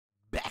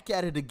back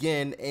at it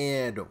again,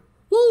 and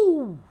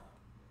woo!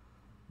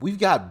 We've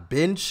got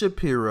Ben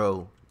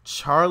Shapiro,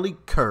 Charlie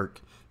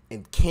Kirk,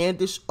 and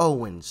Candace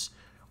Owens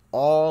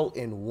all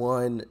in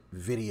one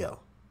video.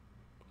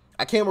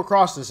 I came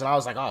across this and I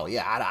was like, oh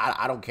yeah,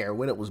 I don't care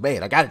when it was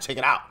made. I gotta check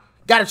it out.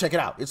 Gotta check it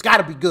out. It's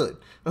gotta be good.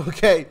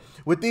 Okay,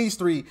 with these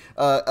three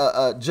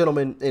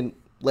gentlemen and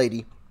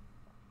lady,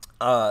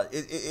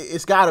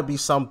 it's gotta be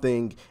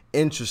something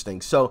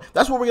interesting. So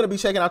that's what we're gonna be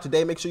checking out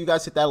today. Make sure you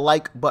guys hit that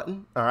like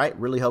button. All right,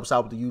 really helps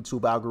out with the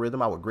YouTube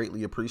algorithm. I would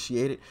greatly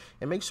appreciate it.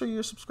 And make sure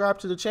you're subscribed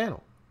to the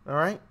channel. All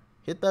right,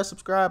 hit that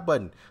subscribe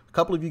button. A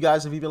couple of you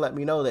guys have even let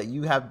me know that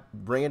you have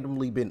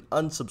randomly been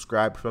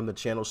unsubscribed from the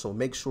channel, so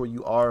make sure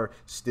you are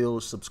still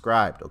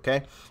subscribed,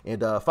 okay?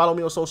 And follow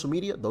me on social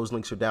media. Those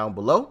links are down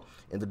below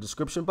in the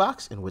description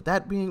box. And with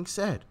that being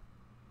said,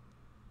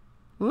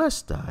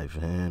 let's dive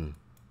in.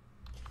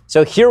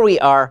 So here we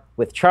are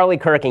with Charlie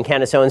Kirk and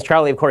Candace Owens.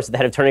 Charlie, of course, is the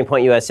head of Turning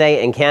Point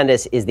USA, and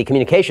Candace is the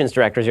communications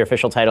director, is your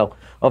official title,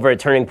 over at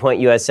Turning Point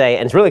USA.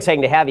 And it's really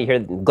exciting to have you here.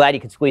 I'm glad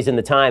you could squeeze in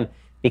the time,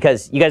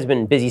 because you guys have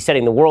been busy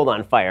setting the world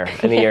on fire.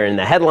 I mean, you're in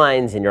the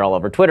headlines, and you're all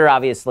over Twitter,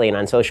 obviously, and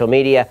on social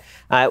media.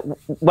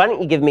 Why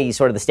don't you give me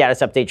sort of the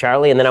status update,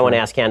 Charlie, and then I want to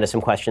ask Candace some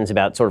questions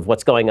about sort of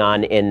what's going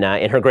on in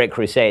her great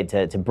crusade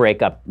to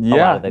break up a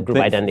lot of the group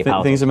identity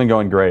politics. Things have been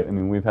going great. I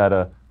mean, we've had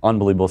an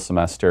unbelievable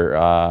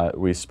semester.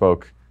 We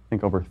spoke, I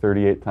think, over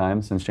 38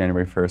 times since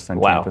January 1st on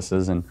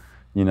campuses, and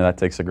you know that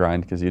takes a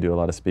grind because you do a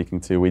lot of speaking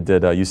too. We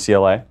did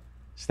UCLA,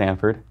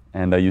 Stanford,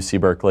 and UC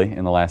Berkeley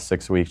in the last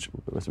 6 weeks,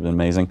 which has been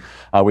amazing.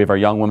 We have our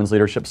Young Women's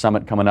Leadership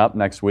Summit coming up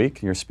next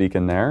week. You're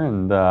speaking there,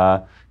 and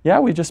yeah,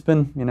 we've just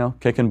been, you know,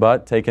 kicking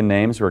butt, taking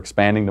names. We're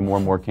expanding to more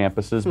and more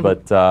campuses,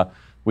 but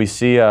we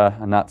see a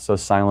not so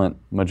silent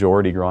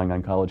majority growing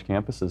on college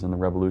campuses, and the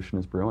revolution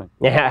is brewing.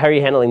 Yeah, how are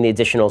you handling the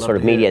additional sort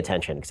of media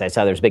attention? Because I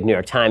saw there's a big New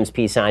York Times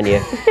piece on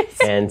you,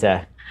 and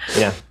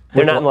you know,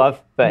 they're not in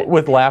love, but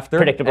with laughter,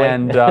 predictably.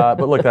 And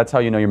but look, that's how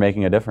you know you're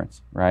making a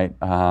difference, right?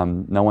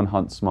 No one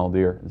hunts small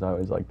deer, as I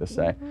always like to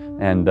say.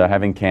 And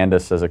having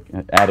Candace as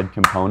an added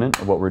component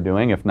of what we're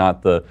doing, if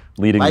not the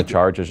leading the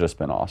charge, has just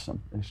been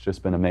awesome. It's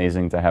just been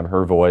amazing to have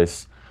her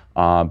voice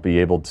be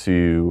able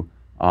to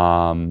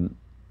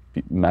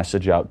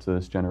message out to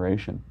this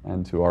generation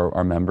and to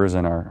our members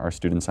and our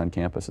students on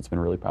campus. It's been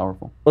really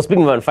powerful. Well,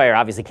 speaking of on fire,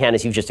 obviously,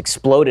 Candace, you've just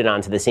exploded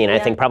onto the scene. Yeah. I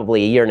think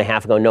probably a year and a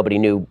half ago, nobody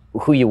knew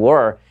who you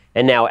were,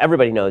 and now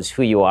everybody knows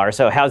who you are.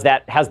 So how's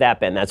that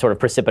been, that sort of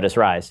precipitous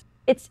rise?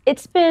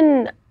 It's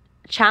been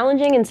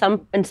challenging in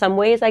some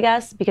ways, I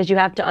guess, because you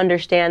have to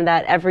understand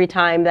that every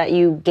time that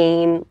you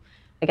gain,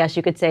 I guess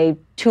you could say,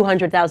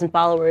 200,000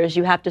 followers,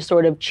 you have to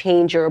sort of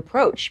change your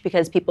approach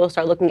because people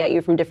start looking at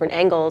you from different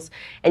angles,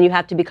 and you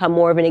have to become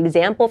more of an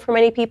example for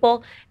many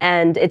people.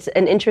 And it's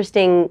an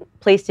interesting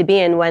place to be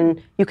in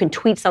when you can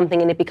tweet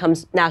something and it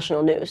becomes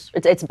national news.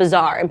 It's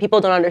bizarre, and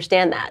people don't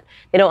understand that.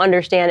 They don't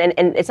understand,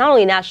 and it's not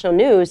only national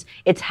news,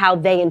 it's how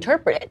they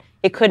interpret it.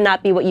 It could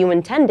not be what you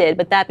intended,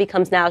 but that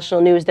becomes national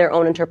news, their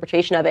own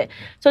interpretation of it.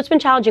 So it's been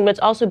challenging, but it's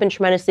also been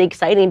tremendously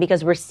exciting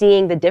because we're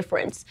seeing the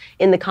difference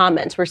in the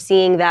comments. We're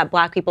seeing that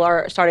Black people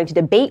are starting to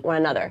debate one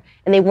another,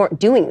 and they weren't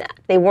doing that.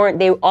 They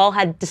all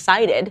had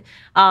decided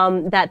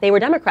that they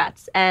were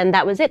Democrats, and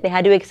that was it. They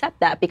had to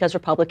accept that because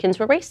Republicans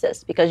were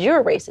racist, because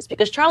you're a racist,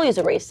 because Charlie's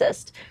a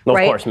racist, well,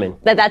 right? Of course, I mean,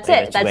 that's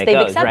it. They've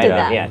accepted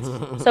that.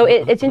 Yeah. So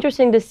it's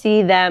interesting to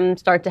see them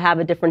start to have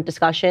a different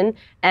discussion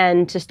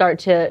and to start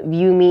to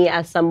view me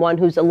as someone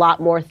who's a lot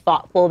more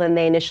thoughtful than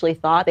they initially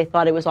thought. They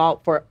thought it was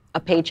all for a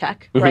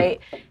paycheck, right?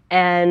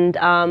 And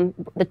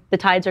the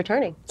tides are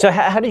turning. So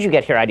how did you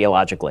get here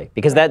ideologically?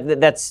 Because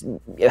that's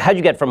how did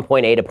you get from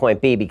point A to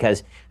point B?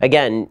 Because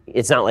again,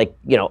 it's not like,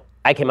 you know,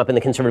 I came up in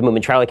the conservative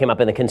movement, Charlie came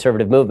up in the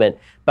conservative movement,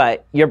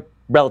 but you're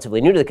relatively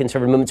new to the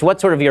conservative movement. So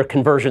what's sort of your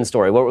conversion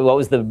story? What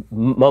was the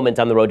moment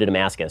on the road to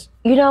Damascus?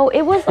 You know,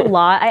 it was a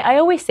lot. I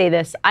always say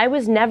this. I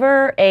was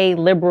never a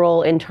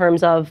liberal in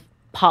terms of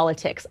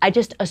politics. I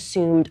just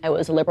assumed I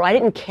was a liberal. I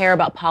didn't care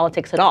about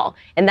politics at all.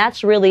 And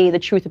that's really the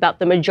truth about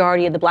the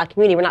majority of the Black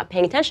community. We're not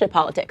paying attention to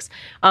politics.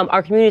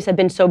 Our communities have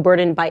been so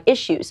burdened by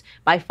issues,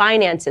 by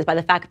finances, by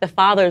the fact that the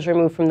father is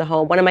removed from the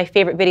home. One of my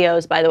favorite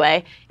videos, by the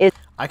way, is...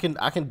 I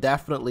can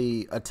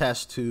definitely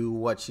attest to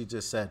what she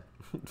just said,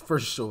 for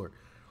sure.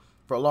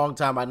 For a long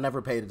time, I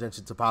never paid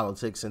attention to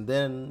politics. And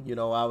then, you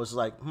know, I was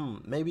like,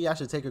 maybe I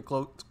should take a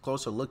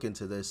closer look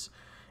into this.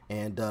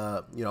 And,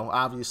 you know,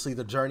 obviously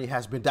the journey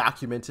has been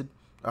documented.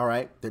 All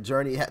right.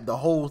 The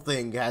whole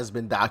thing has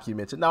been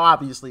documented. Now,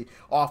 obviously,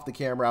 off the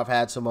camera, I've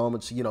had some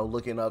moments, you know,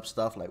 looking up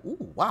stuff like,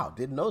 ooh, wow,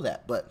 didn't know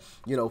that. But,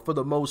 you know, for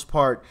the most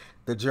part,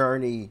 the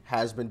journey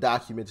has been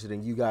documented,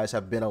 and you guys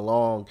have been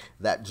along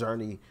that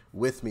journey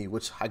with me,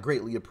 which I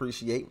greatly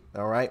appreciate.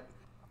 All right.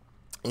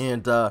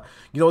 And,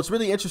 you know, it's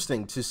really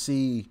interesting to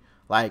see,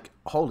 like,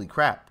 holy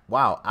crap.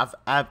 Wow.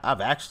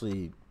 I've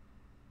actually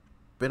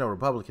been a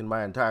Republican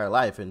my entire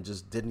life and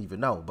just didn't even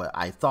know. But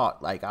I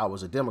thought like I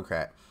was a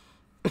Democrat.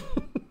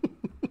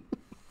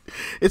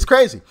 It's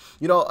crazy.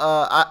 You know,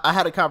 I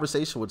had a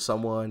conversation with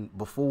someone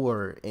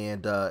before,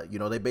 and, you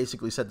know, they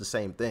basically said the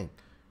same thing.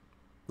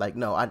 Like,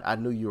 no, I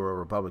knew you were a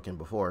Republican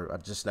before. I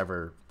just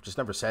never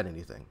said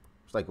anything.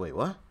 It's like, wait,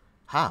 what?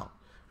 How?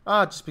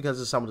 Just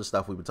because of some of the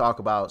stuff we would talk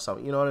about. So,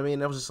 you know what I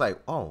mean? It was just like,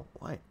 oh,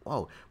 wait,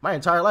 whoa. My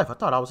entire life, I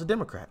thought I was a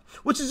Democrat,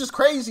 which is just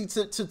crazy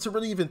to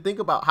really even think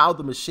about how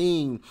the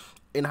machine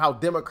and how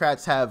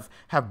Democrats have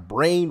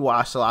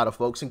brainwashed a lot of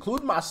folks,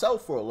 including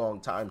myself for a long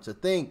time, to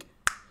think,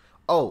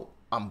 oh,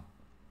 I'm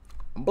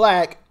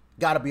black,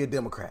 gotta be a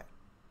Democrat.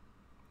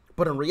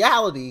 But in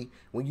reality,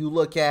 when you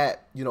look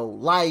at,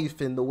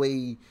 life and the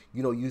way,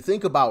 you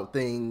think about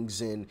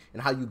things and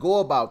how you go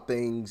about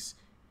things,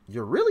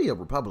 you're really a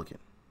Republican.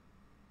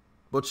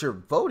 But you're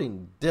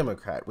voting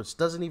Democrat, which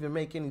doesn't even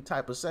make any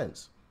type of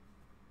sense.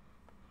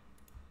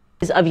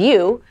 Of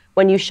you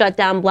when you shut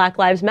down Black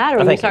Lives Matter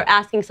and you start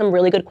asking some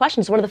really good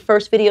questions. One of the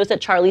first videos that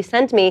Charlie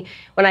sent me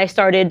when I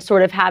started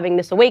sort of having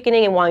this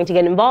awakening and wanting to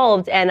get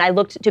involved, and I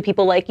looked to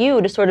people like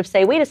you to sort of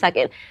say, wait a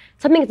second,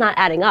 something's not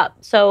adding up.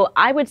 So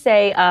I would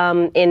say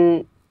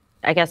in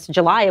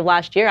July of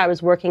last year, I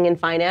was working in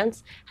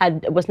finance,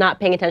 was not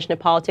paying attention to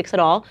politics at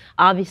all.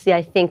 Obviously,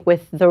 I think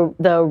with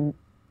the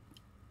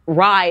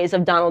rise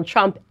of Donald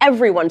Trump,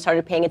 everyone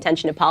started paying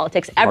attention to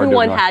politics.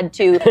 Everyone had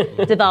to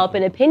develop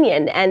an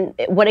opinion. And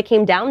what it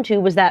came down to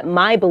was that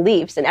my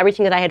beliefs and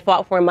everything that I had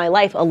fought for in my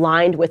life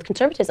aligned with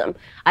conservatism.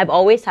 I've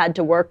always had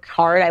to work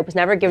hard. I was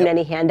never given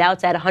any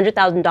handouts. I had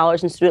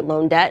 $100,000 in student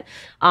loan debt.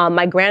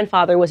 My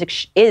grandfather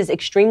is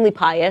extremely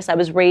pious. I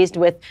was raised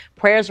with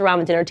prayers around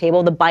the dinner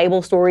table, the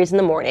Bible stories in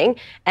the morning.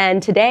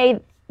 And today,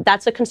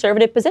 that's a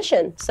conservative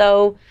position.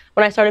 So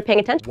when I started paying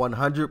attention,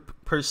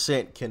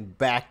 100% can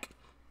back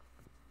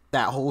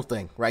that whole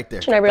thing right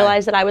there. And I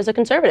realized that I was a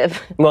conservative.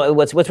 Well,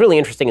 what's really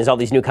interesting is all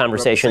these new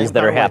conversations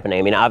that are happening.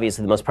 I mean,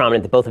 obviously the most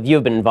prominent that both of you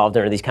have been involved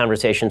in are these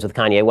conversations with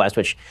Kanye West,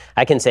 which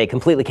I can say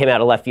completely came out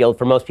of left field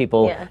for most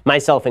people,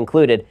 myself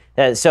included.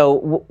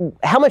 So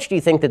how much do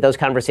you think that those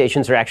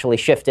conversations are actually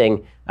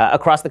shifting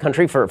across the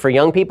country for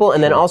young people?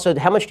 And then also,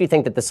 how much do you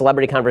think that the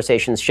celebrity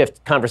conversations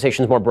shift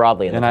conversations more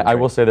broadly in the country? I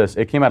will say this,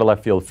 it came out of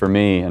left field for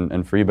me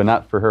and for you, but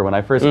not for her. When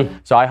I first,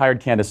 so I hired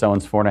Candace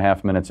Owens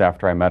 4.5 minutes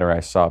after I met her.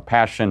 I saw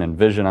passion and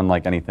vision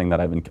unlike anything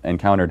that I've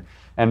encountered.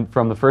 And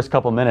from the first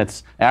couple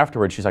minutes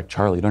afterwards, she's like,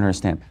 Charlie, you don't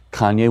understand.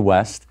 Kanye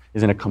West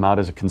is going to come out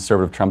as a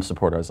conservative Trump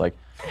supporter. I was like,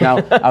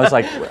 I was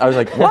like,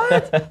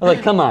 what? I was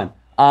like, come on.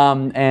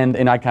 And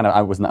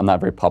I'm not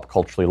very pop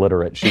culturally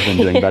literate. She's been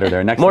doing better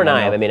there. More than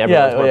I am. I mean,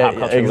 everyone's more pop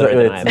culturally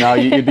literate than I am.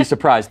 No, you'd be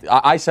surprised.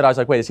 I was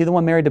like, wait, is he the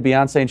one married to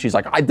Beyonce? And she's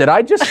like, did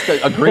I just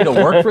agree to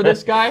work for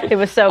this guy? It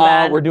was so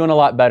bad. We're doing a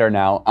lot better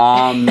now.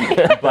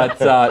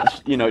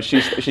 But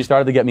she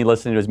started to get me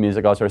listening to his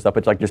music, all sort of stuff,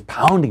 but like just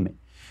pounding me.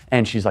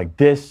 And she's like,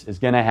 this is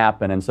going to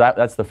happen. And so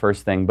that's the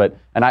first thing. But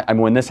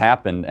when this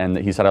happened, and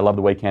he said, I love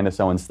the way Candace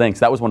Owens thinks,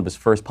 that was one of his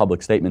first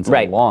public statements in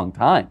a long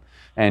time.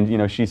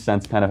 And, she's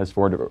since kind of has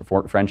formed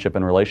friendship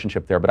and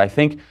relationship there. But I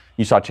think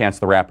you saw Chance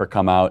the Rapper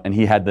come out, and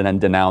he had to then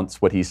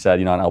denounce what he said,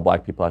 not all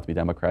black people have to be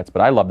Democrats.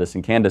 But I love this.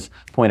 And Candace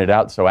pointed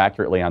out so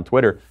accurately on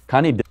Twitter,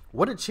 Kanye did.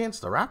 What did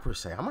Chance the Rapper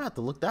say? I'm going to have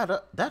to look that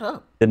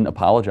up. Didn't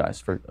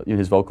apologize for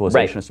his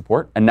vocalization of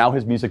support. And now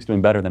his music's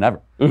doing better than ever.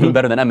 Doing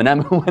better than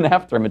Eminem, who went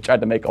after him and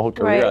tried to make a whole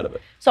career out of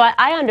it. So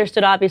I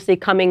understood, obviously,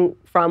 coming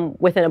from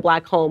within a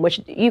black home,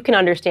 which you can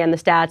understand the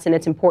stats, and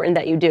it's important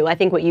that you do. I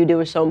think what you do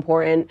is so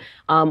important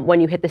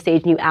when you hit the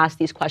stage and you ask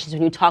these questions,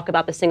 when you talk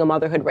about the single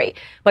motherhood rate.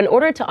 But in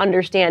order to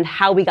understand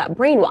how we got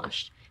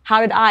brainwashed, how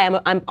did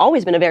I've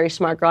always been a very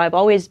smart girl. I've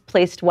always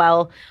placed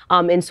well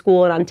in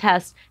school and on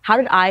tests. How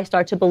did I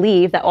start to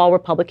believe that all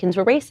Republicans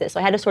were racist? So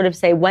I had to sort of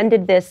say, when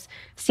did this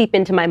seep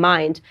into my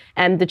mind?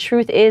 And the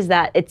truth is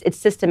that it's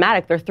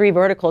systematic. There are 3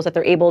 verticals that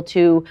they're able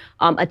to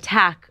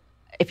attack.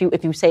 If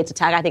you say it's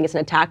attack, I think it's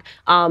an attack,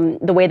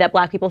 the way that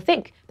black people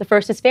think. The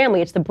first is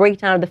family. It's the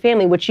breakdown of the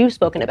family, which you've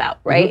spoken about,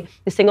 right?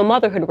 The single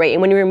motherhood rate.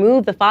 And when you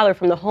remove the father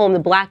from the home, the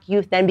black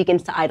youth then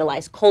begins to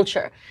idolize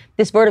culture.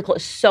 This vertical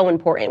is so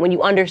important. When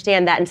you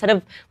understand that instead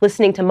of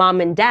listening to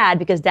mom and dad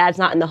because dad's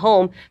not in the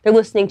home, they're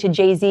listening to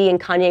Jay-Z and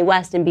Kanye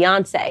West and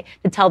Beyonce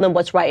to tell them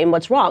what's right and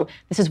what's wrong.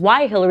 This is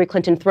why Hillary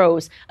Clinton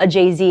throws a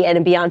Jay-Z and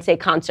a Beyonce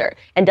concert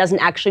and doesn't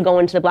actually go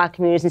into the black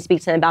communities and speak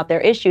to them about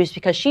their issues,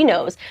 because she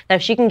knows that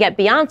if she can get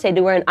Beyonce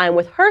to wear an I'm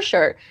with her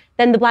shirt,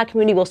 then the black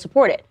community will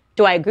support it.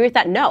 Do I agree with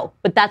that? No,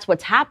 but that's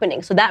what's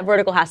happening. So that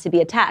vertical has to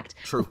be attacked.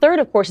 True. The third,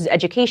 of course, is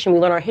education. We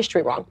learn our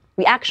history wrong.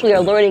 We actually are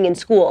learning in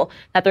school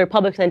that the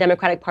Republican and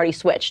Democratic Party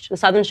switched. The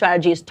Southern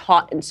strategy is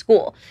taught in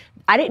school.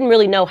 I didn't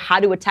really know how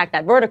to attack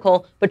that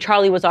vertical, but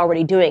Charlie was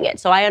already doing it.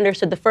 So I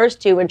understood the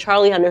first 2, and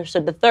Charlie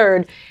understood the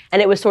third,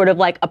 and it was sort of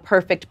like a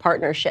perfect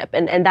partnership,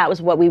 and that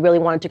was what we really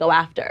wanted to go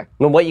after.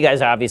 Well, what you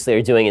guys obviously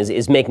are doing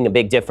is making a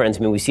big difference.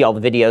 I mean, we see all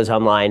the videos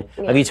online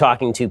of you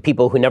talking to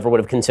people who never would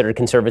have considered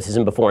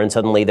conservatism before, and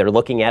suddenly they're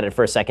looking at it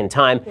for a second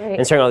time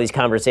and starting all these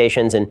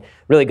conversations. And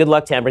really good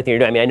luck to everything you're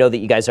doing. I mean, I know that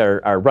you guys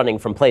are running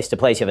from place to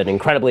place. You have an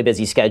incredibly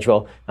busy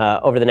schedule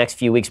over the next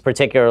few weeks,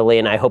 particularly,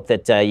 and I hope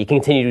that you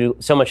continue to do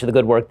so much of the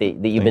good work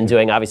that you've been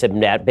doing. Obviously, I've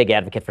been a big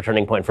advocate for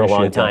Turning Point for a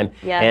long time,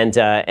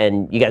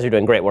 and you guys are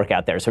doing great work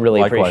out there, so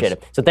really appreciate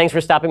it. So thanks for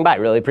stopping by.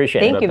 Really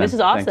appreciate it. Thank you. This is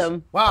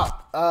awesome.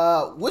 Thanks.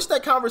 Wow. Wish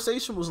that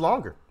conversation was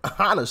longer,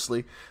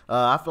 honestly.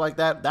 I feel like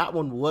that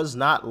one was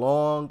not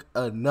long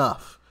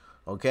enough.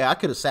 Okay, I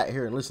could have sat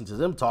here and listened to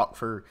them talk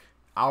for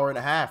hour and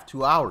a half,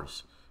 2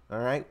 hours. All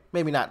right,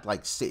 maybe not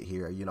like sit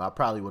here. You know, I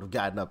probably would have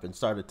gotten up and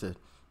started to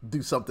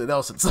do something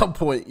else at some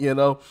point. You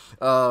know,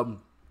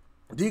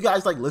 do you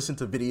guys like listen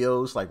to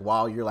videos like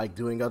while you're like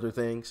doing other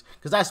things?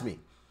 Because that's me.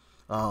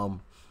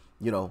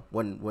 You know,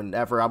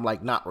 whenever I'm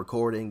like not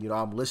recording, you know,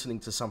 I'm listening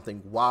to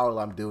something while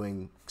I'm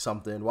doing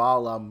something,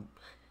 while I'm,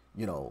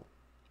 you know,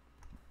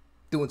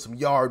 doing some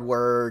yard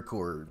work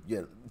or,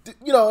 you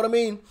know what I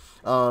mean?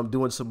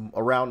 Doing some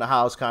around the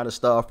house kind of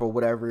stuff or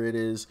whatever it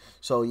is.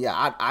 So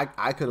yeah,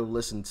 I could have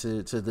listened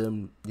to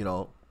them, you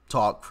know,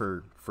 talk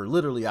for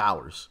literally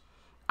hours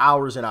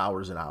and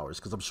hours and hours,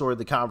 because I'm sure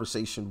the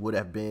conversation would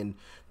have been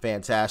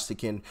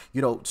fantastic. And,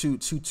 you know, to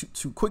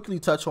quickly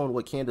touch on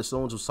what Candace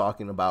Owens was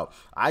talking about,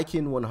 I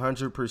can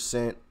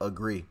 100%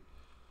 agree.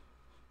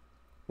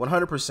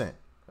 100%.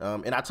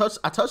 And I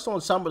touched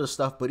on some of the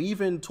stuff, but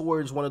even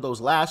towards one of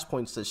those last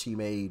points that she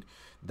made,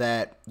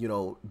 that, you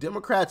know,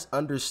 Democrats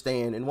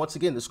understand, and once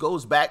again, this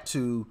goes back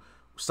to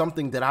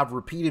something that I've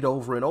repeated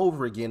over and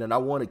over again, and I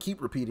want to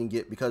keep repeating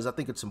it because I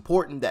think it's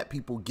important that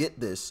people get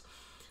this.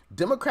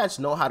 Democrats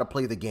know how to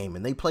play the game,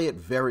 and they play it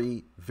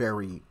very,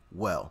 very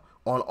well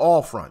on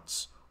all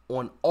fronts,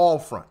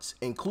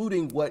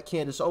 including what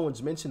Candace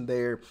Owens mentioned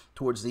there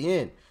towards the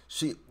end.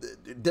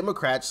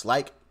 Democrats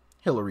like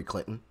Hillary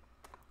Clinton,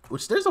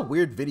 which there's a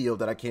weird video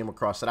that I came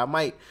across that I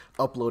might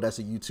upload as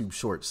a YouTube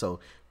short. So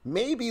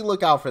maybe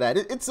look out for that.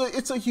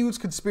 It's a huge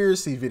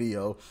conspiracy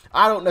video.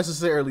 I don't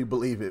necessarily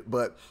believe it,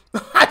 but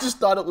I just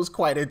thought it was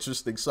quite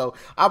interesting. So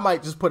I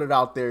might just put it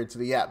out there into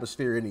the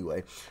atmosphere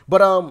anyway.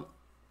 But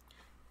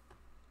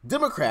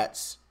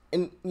Democrats,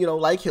 and, you know,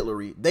 like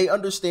Hillary, they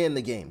understand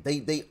the game.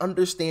 They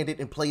understand it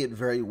and play it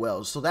very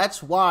well. So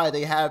that's why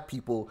they have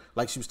people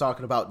like she was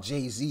talking about,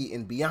 Jay-Z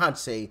and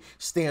Beyonce,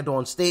 stand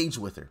on stage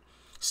with her,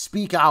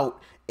 speak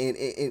out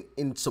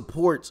in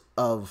support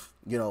of,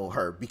 you know,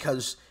 her,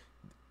 because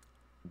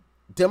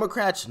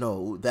Democrats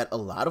know that a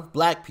lot of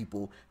black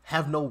people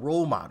have no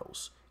role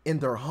models in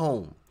their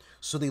home.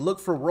 So they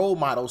look for role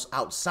models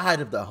outside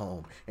of the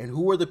home. And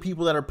who are the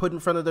people that are put in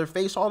front of their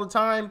face all the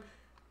time?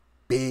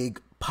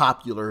 Big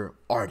popular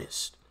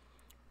artists,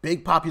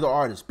 big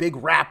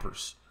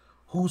rappers.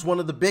 Who's one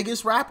of the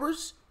biggest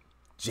rappers?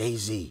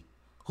 Jay-Z.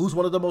 Who's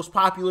one of the most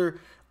popular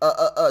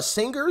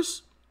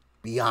singers?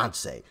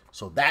 Beyonce.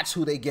 So that's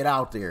who they get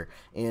out there.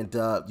 And,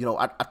 you know,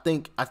 I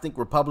think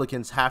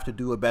Republicans have to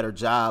do a better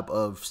job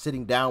of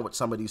sitting down with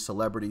some of these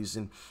celebrities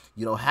and,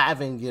 you know,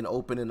 having an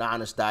open and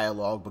honest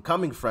dialogue,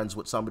 becoming friends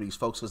with some of these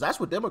folks, because that's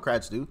what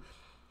Democrats do.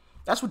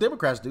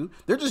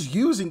 They're just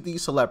using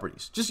these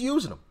celebrities, just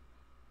using them.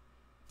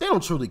 They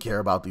don't truly care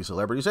about these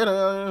celebrities. They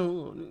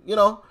don't, you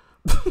know,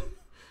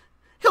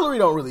 Hillary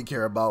don't really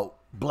care about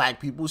black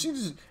people. She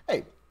just,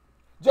 hey,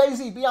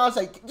 Jay-Z,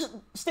 Beyonce, just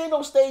stand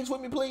on stage with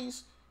me,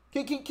 please.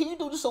 Can you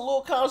do just a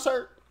little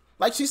concert?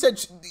 Like she said,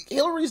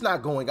 Hillary's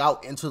not going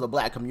out into the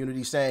black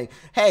community saying,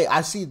 hey,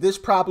 I see this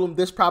problem,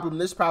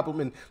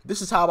 and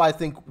this is how I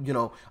think, you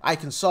know, I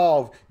can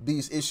solve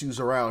these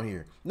issues around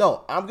here.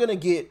 No, I'm going to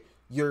get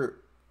your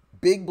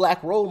big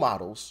black role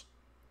models,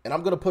 and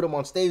I'm going to put them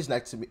on stage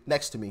next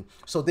to me.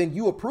 So then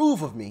you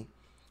approve of me,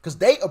 because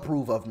they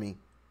approve of me,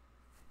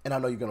 and I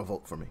know you're going to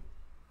vote for me.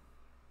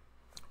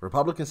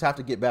 Republicans have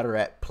to get better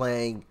at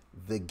playing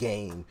the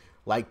game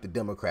like the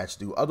Democrats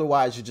do.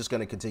 Otherwise, you're just going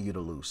to continue to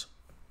lose.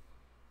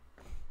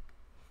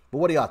 But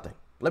what do y'all think?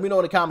 Let me know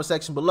in the comment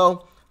section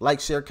below.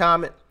 Like, share,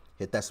 comment.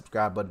 Hit that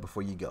subscribe button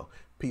before you go.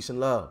 Peace and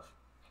love.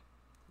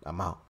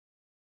 I'm out.